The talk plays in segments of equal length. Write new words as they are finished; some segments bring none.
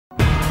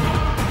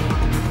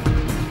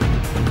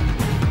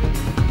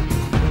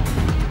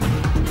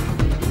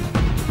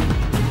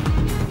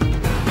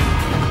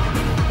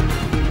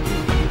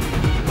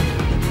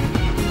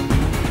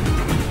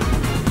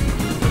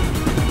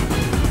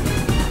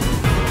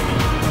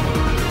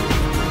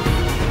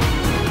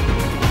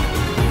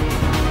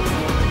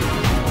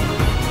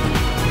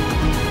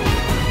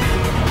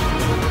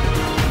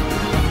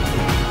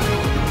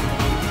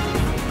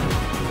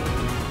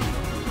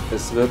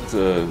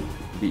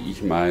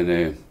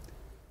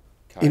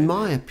In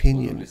my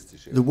opinion,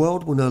 the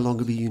world will no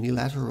longer be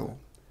unilateral,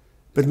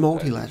 but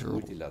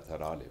multilateral.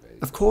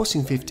 Of course,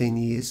 in 15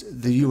 years,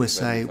 the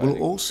USA will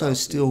also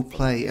still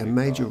play a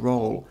major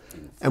role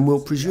and will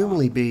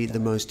presumably be the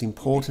most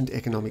important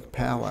economic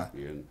power.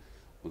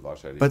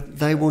 But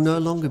they will no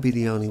longer be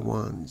the only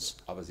ones.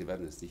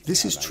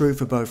 This is true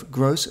for both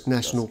gross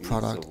national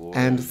product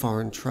and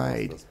foreign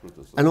trade,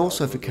 and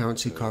also for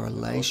currency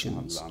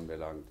correlations.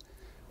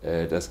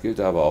 Das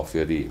gilt aber auch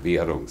für die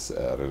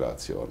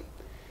Währungsrelation.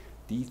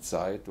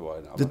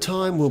 The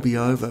time will be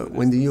over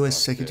when the US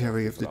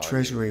Secretary of the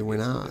Treasury, when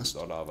asked,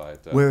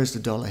 "Where is the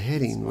dollar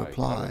heading?"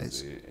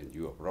 replies,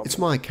 "It's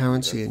my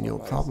currency and your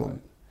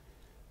problem."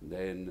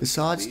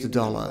 Besides the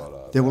dollar,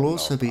 there will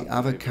also be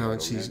other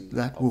currencies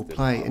that will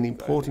play an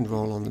important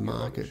role on the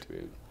market.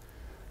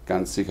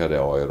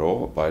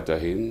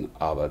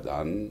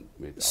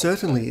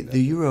 Certainly,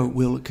 the euro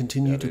will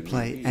continue to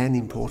play an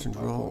important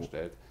role,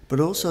 but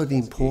also the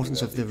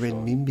importance of the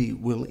renminbi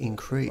will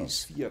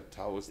increase.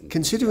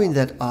 Considering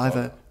that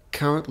either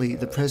currently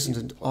the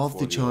president of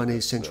the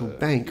Chinese Central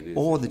Bank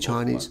or the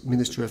Chinese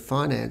Minister of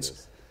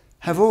Finance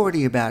have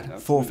already about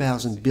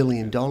 $4,000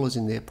 billion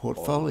in their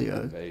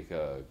portfolio,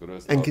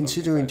 and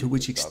considering to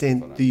which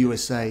extent the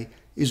USA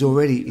is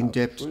already in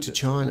debt to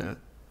China,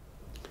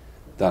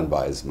 dann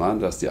weiß man,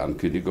 dass die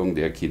Ankündigung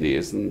der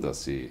Chinesen,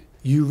 dass sie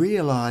you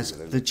realise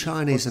the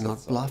Chinese are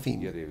not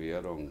bluffing,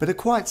 but are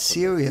quite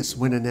serious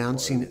when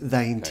announcing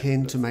they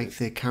intend to make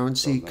their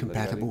currency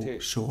compatible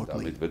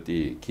shortly.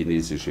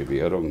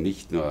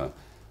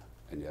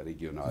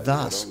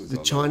 Thus, the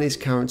Chinese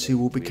currency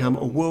will become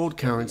a world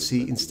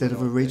currency instead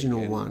of a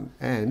regional one,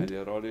 and,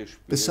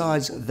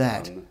 besides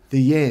that,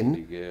 the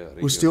yen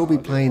will still be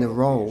playing a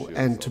role,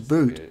 and to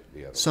boot,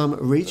 some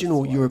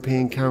regional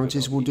European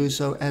currencies will do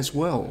so as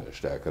well.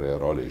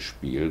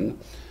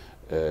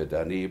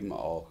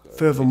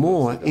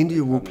 Furthermore,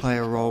 India will play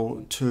a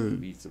role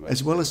too,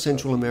 as well as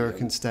Central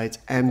American states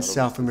and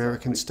South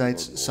American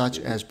states such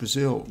as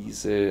Brazil.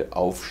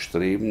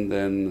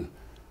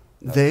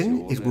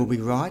 Then it will be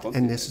right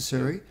and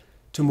necessary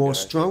to more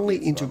strongly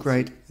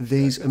integrate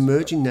these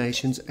emerging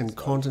nations and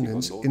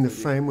continents in the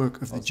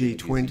framework of the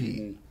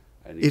G20.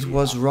 It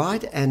was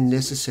right and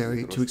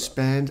necessary to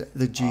expand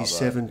the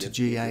G7 to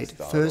G8,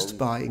 first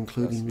by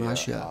including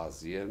Russia.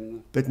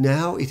 But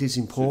now it is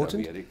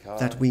important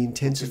that we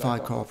intensify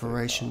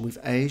cooperation with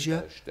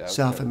Asia,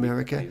 South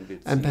America,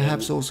 and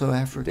perhaps also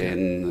Africa.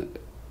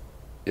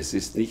 It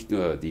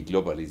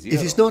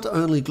is not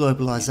only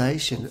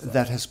globalization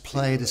that has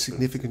played a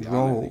significant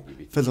role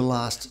for the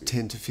last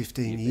 10 to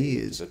 15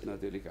 years,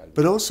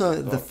 but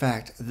also the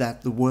fact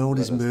that the world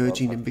is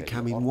merging and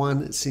becoming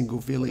one single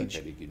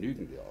village.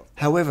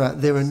 However,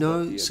 there are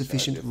no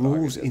sufficient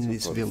rules in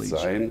this village.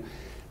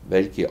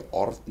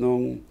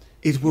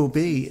 It will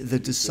be the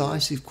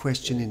decisive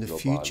question in the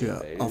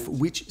future of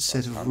which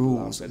set of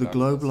rules the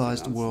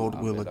globalized world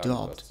will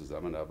adopt,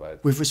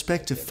 with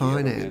respect to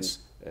finance,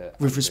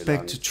 with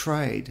respect to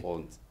trade,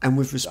 and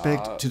with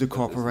respect to the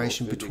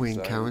cooperation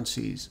between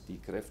currencies.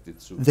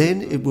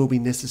 Then it will be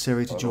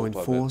necessary to join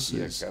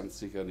forces.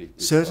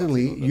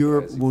 Certainly,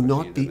 Europe will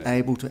not be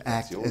able to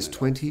act as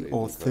 20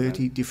 or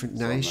 30 different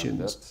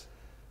nations,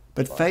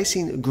 but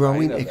facing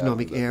growing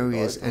economic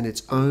areas and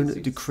its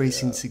own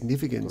decreasing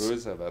significance,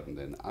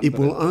 it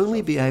will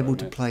only be able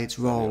to play its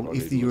role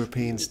if the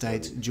European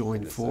states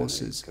join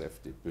forces,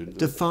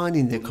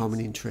 defining their common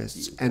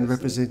interests and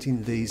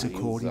representing these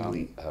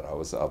accordingly.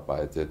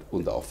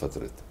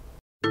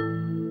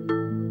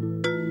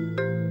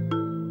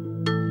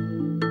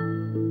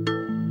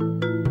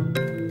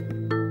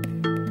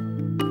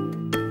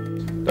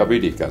 Da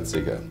bin ich ganz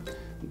sicher.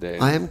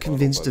 I am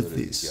convinced of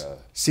this,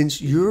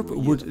 since Europe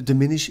would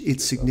diminish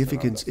its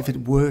significance if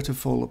it were to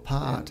fall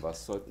apart.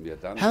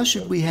 How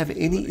should we have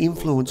any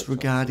influence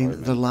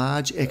regarding the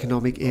large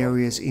economic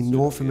areas in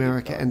North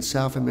America and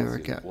South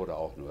America,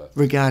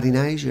 regarding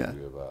Asia,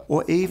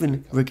 or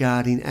even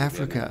regarding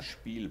Africa?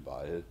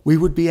 We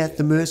would be at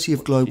the mercy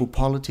of global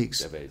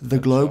politics, the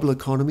global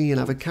economy and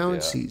other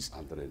currencies.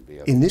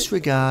 In this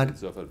regard,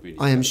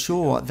 I am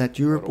sure that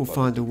Europe will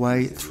find a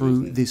way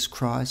through this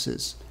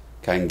crisis.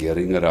 Kein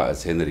geringerer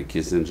als Henry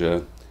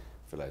Kissinger.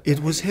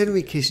 It was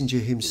Henry Kissinger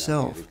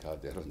himself,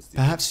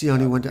 perhaps the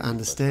only one to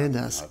understand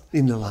us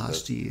in the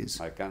last years,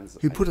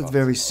 who put it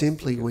very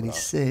simply when he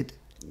said,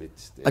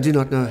 "I do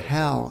not know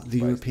how the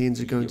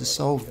Europeans are going to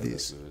solve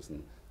this,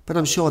 but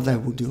I'm sure they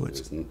will do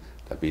it."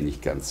 Da bin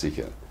ich ganz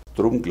sicher.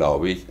 Drum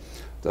glaube ich,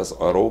 dass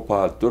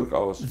Europa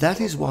durchaus. That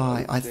is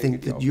why I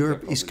think that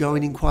Europe is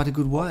going in quite a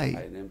good way,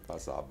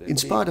 in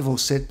spite of all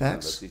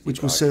setbacks,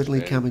 which will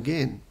certainly come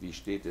again.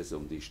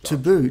 To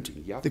boot,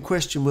 the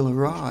question will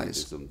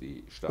arise,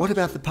 what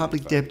about the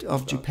public debt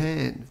of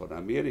Japan?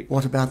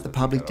 What about the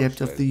public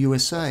debt of the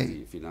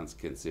USA?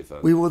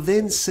 We will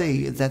then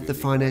see that the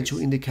financial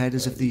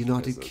indicators of the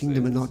United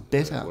Kingdom are not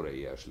better,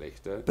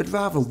 but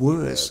rather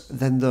worse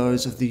than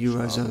those of the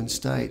Eurozone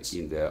states.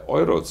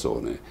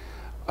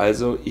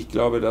 Also, ich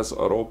glaube, dass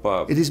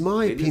Europa, It is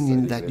my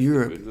opinion that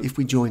Europe, if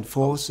we join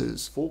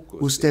forces,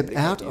 will step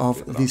out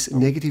of this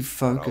negative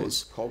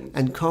focus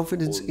and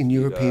confidence in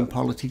European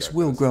politics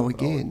will grow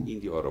again.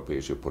 in die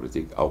europäische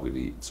Politik auch in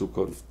die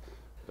Zukunft.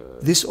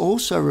 This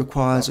also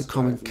requires a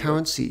common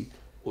currency,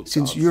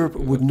 since Europe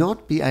would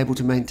not be able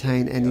to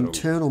maintain an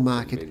internal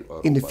market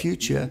in the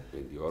future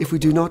if we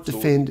do not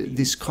defend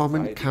this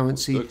common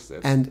currency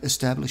and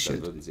establish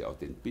it.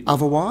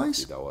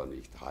 Otherwise,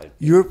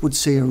 Europe would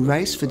see a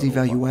race for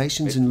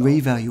devaluations and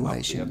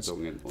revaluations,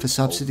 for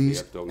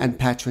subsidies and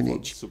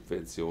patronage.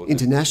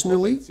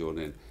 Internationally,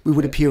 we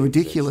would appear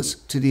ridiculous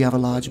to the other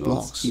large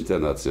blocs.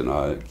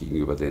 International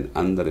gegenüber den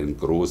anderen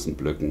großen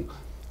Blöcken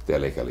der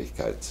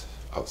Lächerlichkeit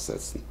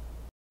aussetzen.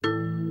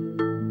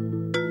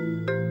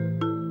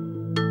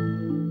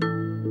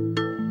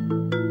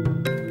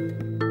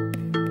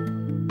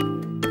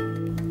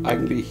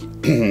 Eigentlich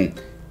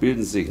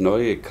bilden sich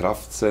neue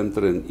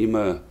Kraftzentren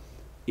immer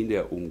in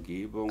der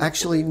Umgebung.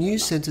 Actually, new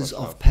centres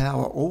of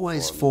power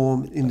always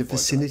form in the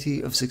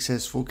vicinity of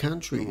successful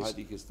countries.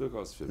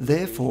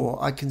 Therefore,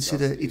 I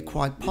consider it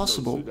quite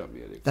possible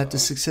that the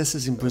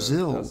successes in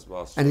Brazil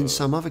and in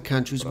some other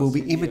countries will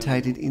be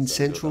imitated in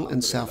Central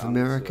and South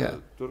America.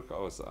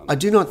 I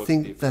do not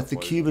think that the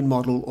Cuban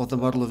model or the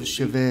model of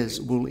Chavez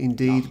will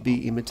indeed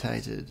be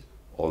imitated.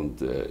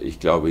 Und ich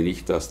glaube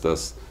nicht, dass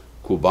das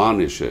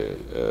kubanische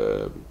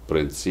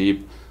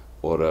Prinzip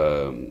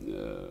oder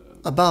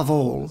Above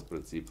all,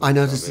 I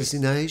notice this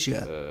in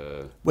Asia,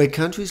 where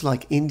countries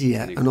like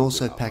India and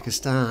also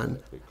Pakistan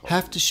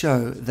have to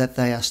show that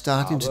they are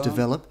starting to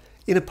develop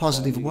in a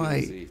positive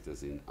way,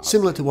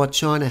 similar to what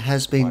China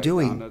has been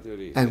doing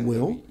and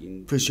will,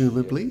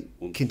 presumably,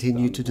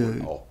 continue to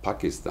do. Auch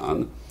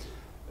Pakistan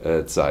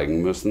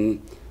zeigen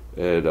müssen,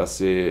 dass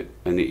sie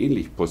eine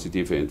ähnlich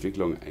positive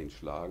Entwicklung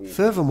einschlagen.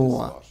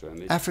 Furthermore,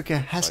 Africa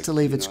has to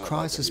leave its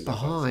crisis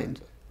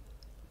behind.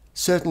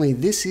 Certainly,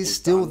 this is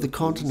still the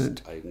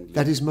continent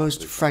that is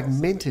most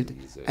fragmented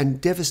and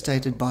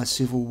devastated by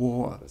civil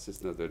war.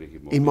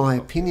 In my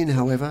opinion,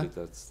 however,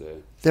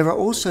 there are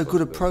also good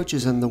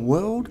approaches, and the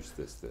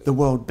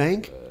World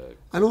Bank,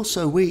 and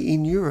also we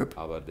in Europe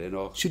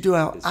should do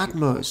our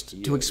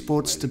utmost to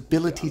export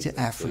stability to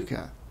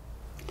Africa.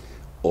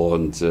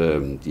 Und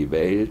die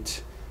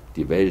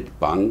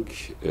Weltbank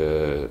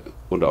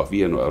und auch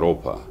wir in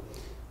Europa,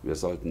 wir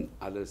sollten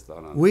alles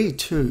daran. We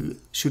too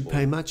should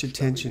pay much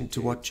attention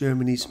to what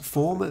Germany's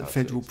former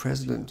federal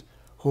president,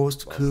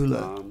 Horst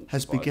Köhler,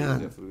 has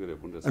begun,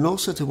 and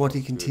also to what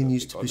he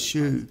continues to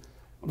pursue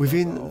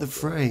within the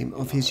frame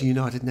of his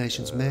United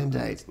Nations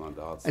mandate,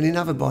 and in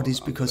other bodies,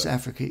 because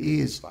Africa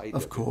is,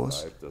 of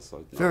course,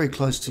 very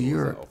close to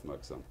Europe,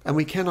 and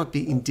we cannot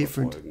be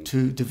indifferent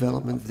to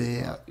development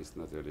there,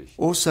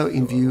 also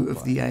in view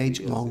of the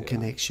age-long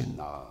connection.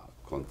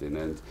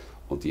 Kontinent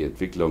und die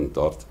Entwicklung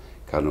dort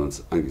kann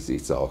uns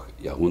angesichts auch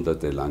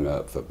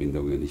jahrhundertelanger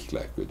Verbindungen nicht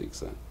gleichgültig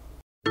sein.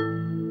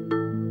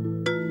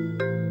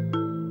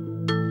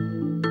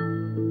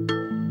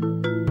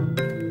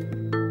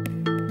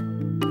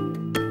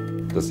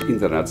 Das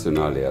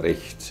internationale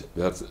Recht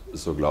wird,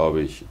 so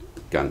glaube ich,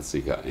 ganz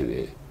sicher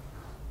eine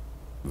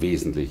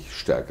wesentlich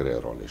stärkere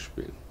Rolle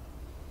spielen.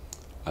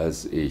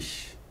 Als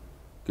ich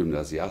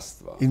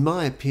Gymnasiast war, in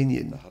my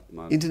opinion,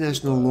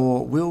 international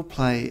law will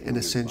play an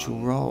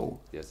essential role.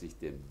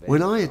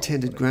 When I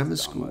attended grammar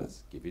school,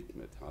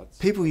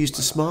 people used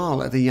to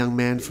smile at a young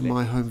man from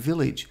my home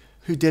village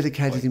who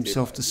dedicated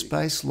himself to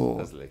space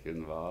law.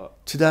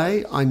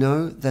 Today, I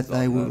know that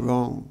they were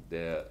wrong.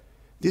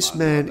 This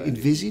man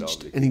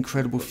envisaged an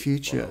incredible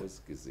future,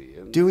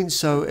 doing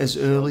so as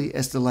early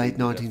as the late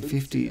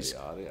 1950s,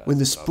 when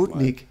the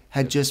Sputnik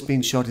had just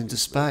been shot into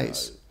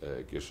space.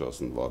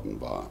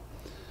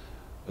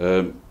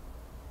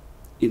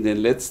 In den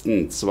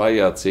letzten 2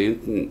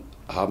 Jahrzehnten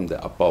haben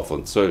der Abbau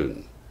von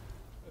Zöllen.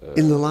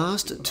 In the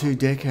last 2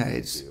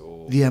 decades,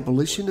 the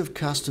abolition of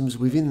customs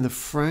within the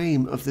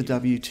frame of the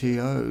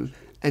WTO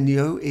and the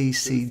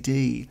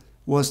OECD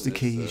was the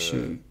key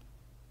issue.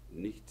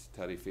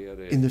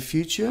 In the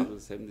future,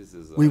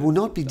 we will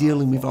not be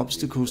dealing with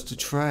obstacles to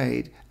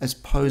trade as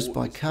posed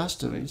by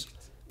customs,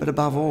 but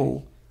above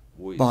all,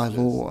 by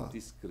law.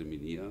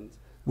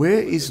 Where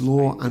is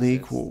law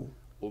unequal?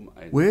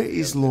 Where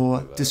is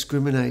law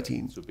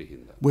discriminating?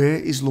 Where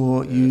is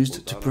law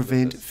used to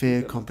prevent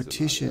fair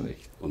competition?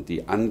 Und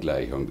die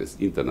Angleichung des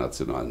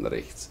internationalen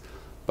Rechts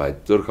bei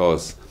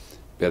durchaus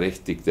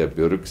berechtigter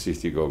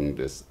Berücksichtigung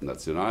des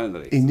nationalen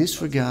Rechts. In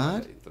this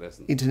regard,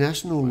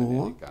 international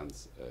law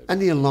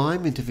and the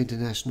alignment of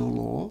international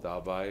law,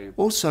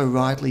 also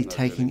rightly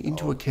taking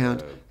into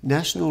account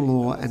national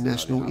law and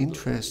national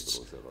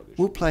interests,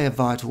 will play a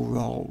vital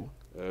role.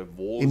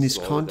 In this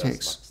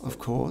context, of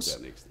course,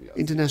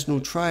 international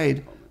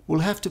trade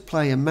will have to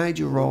play a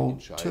major role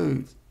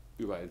too.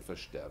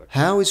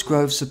 How is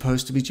growth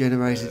supposed to be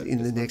generated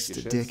in the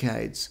next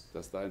decades?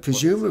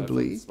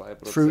 Presumably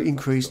through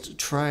increased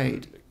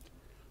trade.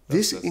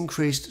 This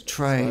increased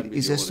trade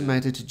is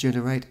estimated to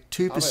generate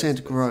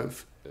 2%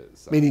 growth,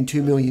 meaning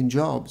 2 million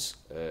jobs.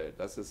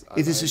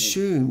 It is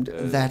assumed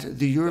that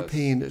the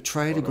European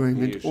Trade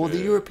Agreement or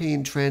the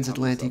European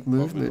Transatlantic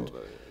Movement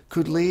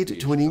could lead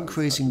to an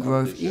increase in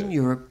growth in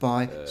Europe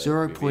by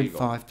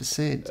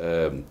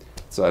 0.5%.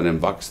 Zu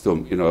einem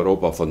Wachstum in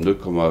Europa von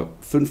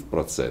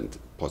 0,5%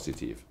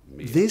 positiv.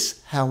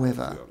 This,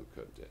 however,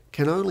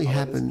 can only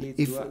happen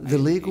if the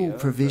legal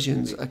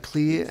provisions are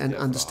clear and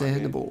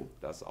understandable.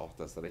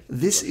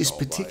 This is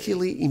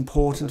particularly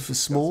important for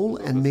small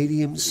and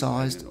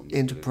medium-sized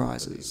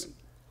enterprises.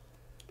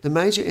 The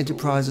major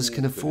enterprises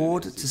can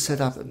afford to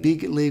set up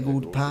big legal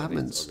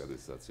departments.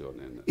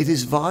 It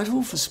is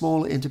vital for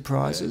small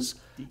enterprises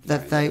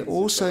that they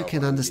also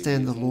can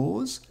understand the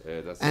laws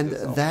and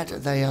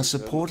that they are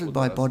supported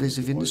by bodies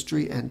of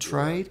industry and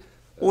trade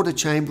or the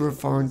Chamber of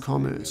Foreign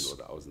Commerce.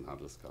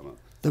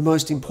 The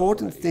most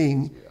important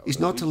thing is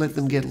not to let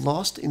them get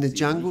lost in a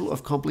jungle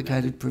of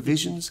complicated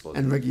provisions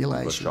and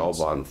regulations.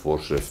 Überschaubaren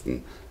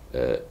Vorschriften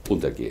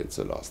untergehen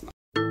zu lassen.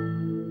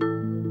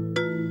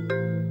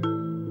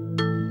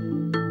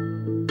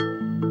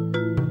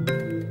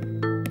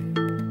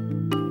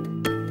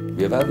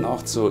 Wir werden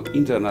auch zu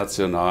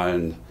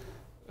internationalen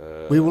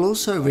We will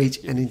also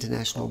reach an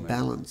international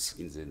balance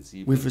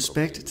with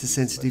respect to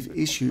sensitive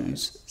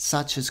issues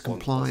such as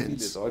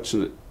compliance.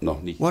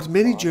 What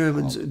many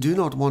Germans do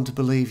not want to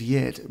believe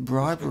yet,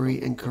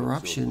 bribery and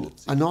corruption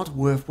are not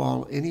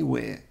worthwhile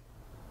anywhere.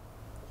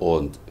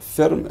 Und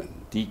Firmen,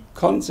 die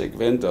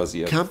konsequent aus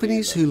ihren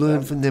Companies who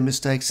learn from their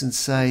mistakes and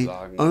say,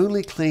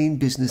 only clean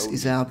business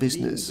is our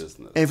business,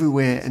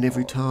 everywhere and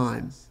every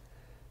time,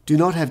 do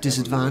not have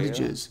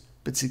disadvantages,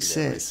 but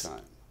success.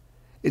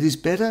 It is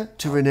better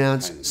to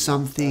renounce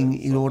something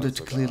in order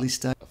to clearly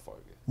state,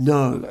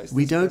 no,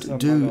 we don't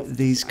do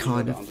these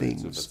kind of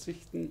things.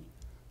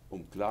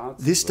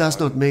 This does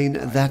not mean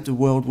that the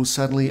world will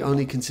suddenly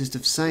only consist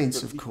of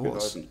saints, of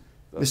course.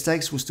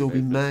 Mistakes will still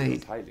be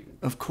made.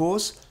 Of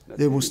course,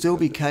 there will still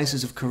be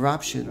cases of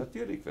corruption.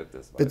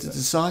 But the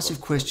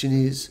decisive question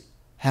is,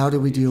 how do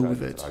we deal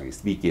with it?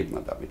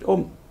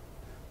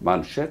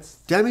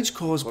 Damage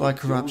caused by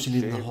corruption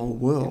in the whole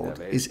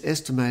world is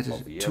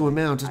estimated to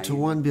amount to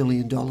 $1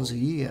 billion a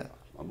year.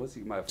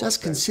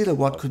 Just consider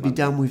what could be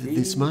done with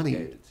this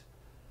money,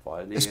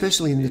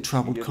 especially in the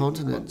troubled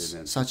continents,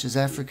 such as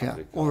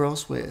Africa or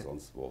elsewhere.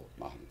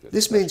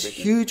 This means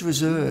huge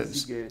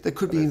reserves that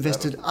could be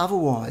invested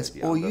otherwise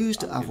or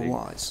used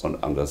otherwise.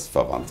 Und anders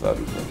verwandt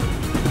werden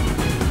können.